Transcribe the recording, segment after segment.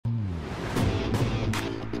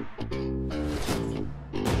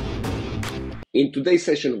In today's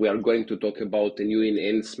session, we are going to talk about a new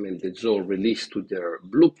enhancement that Zoho released to their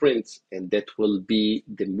blueprints, and that will be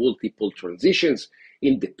the multiple transitions.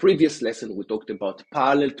 In the previous lesson, we talked about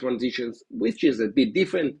parallel transitions, which is a bit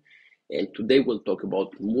different, and today we'll talk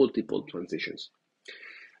about multiple transitions.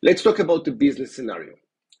 Let's talk about the business scenario.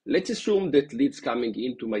 Let's assume that leads coming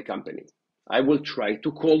into my company. I will try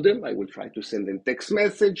to call them, I will try to send them text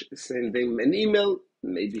message, send them an email,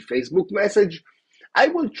 maybe Facebook message. I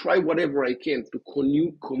will try whatever I can to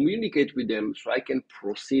communicate with them so I can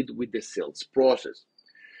proceed with the sales process.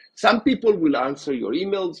 Some people will answer your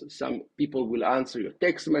emails, some people will answer your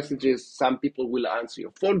text messages, some people will answer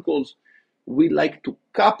your phone calls. We like to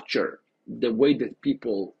capture the way that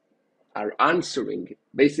people are answering.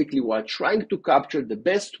 Basically, we're trying to capture the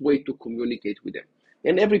best way to communicate with them.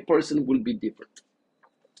 And every person will be different.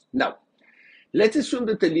 Now, let's assume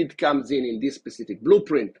that the lead comes in this specific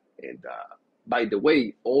blueprint. And by the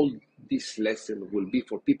way, all this lesson will be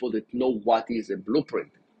for people that know what is a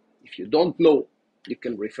blueprint. If you don't know, you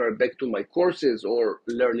can refer back to my courses or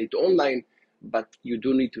learn it online, but you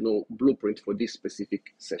do need to know blueprint for this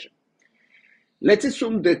specific session. Let's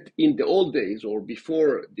assume that in the old days or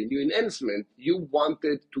before the new enhancement, you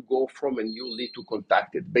wanted to go from a new lead to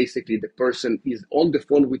contacted. Basically, the person is on the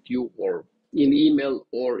phone with you or in email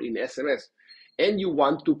or in SMS, and you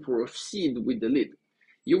want to proceed with the lead.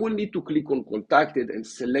 You will need to click on contacted and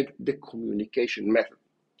select the communication method.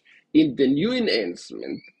 In the new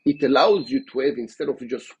enhancement, it allows you to have, instead of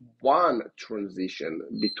just one transition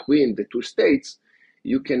between the two states,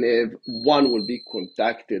 you can have one will be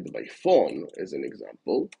contacted by phone, as an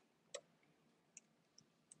example.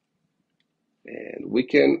 And we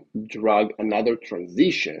can drag another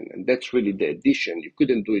transition, and that's really the addition. You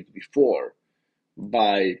couldn't do it before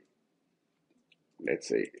by, let's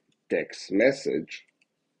say, text message.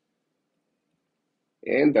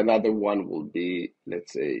 And another one will be,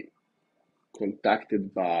 let's say,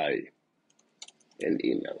 contacted by an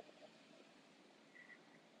email.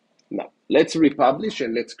 Now, let's republish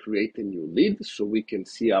and let's create a new lead so we can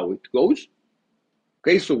see how it goes.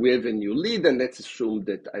 Okay, so we have a new lead, and let's assume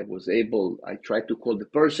that I tried to call the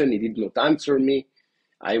person, he did not answer me.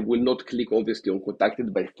 I will not click obviously on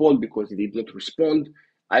contacted by phone because he did not respond.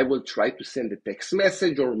 I will try to send a text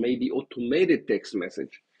message or maybe automated text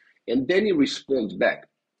message, and then he responds back.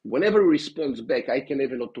 Whenever he responds back, I can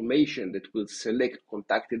have an automation that will select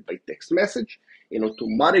contacted by text message and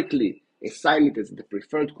automatically assign it as the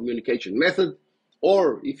preferred communication method.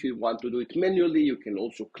 Or if you want to do it manually, you can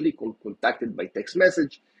also click on contacted by text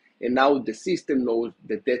message, and now the system knows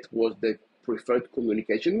that that was the preferred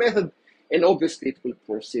communication method, and obviously it will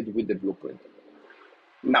proceed with the blueprint.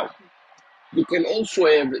 Now, you can also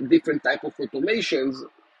have different type of automations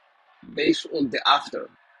based on the after.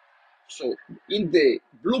 So in the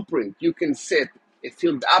blueprint, you can set a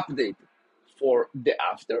field update for the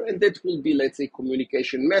after, and that will be, let's say,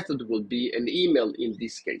 communication method will be an email in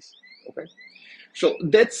this case. Okay, so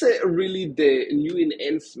that's really the new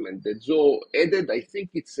enhancement that Zoho added. I think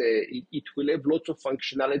it will have lots of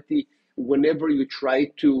functionality whenever you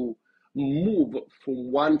try to move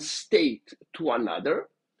from one state to another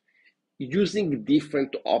using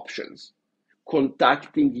different options,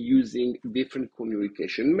 contacting using different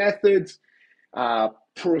communication methods,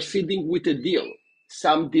 proceeding with a deal.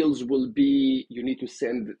 Some deals will be, you need to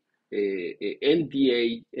send a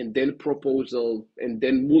NDA and then proposal and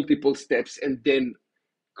then multiple steps and then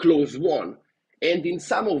close one. And in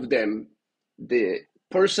some of them, the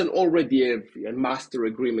person already have a master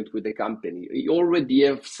agreement with the company. You already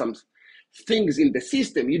have some things in the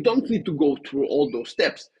system. You don't need to go through all those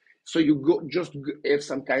steps. So you just have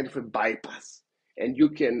some kind of a bypass, and you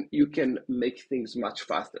can make things much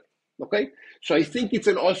faster. Okay, so I think it's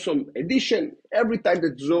an awesome addition. Every time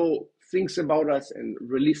that Zoho thinks about us and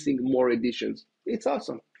releasing more editions, it's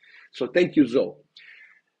awesome. So thank you, Zoho.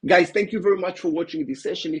 Guys, thank you very much for watching this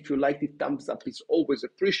session. If you liked it, thumbs up is always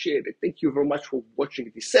appreciated. Thank you very much for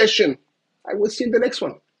watching this session. I will see you in the next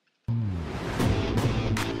one.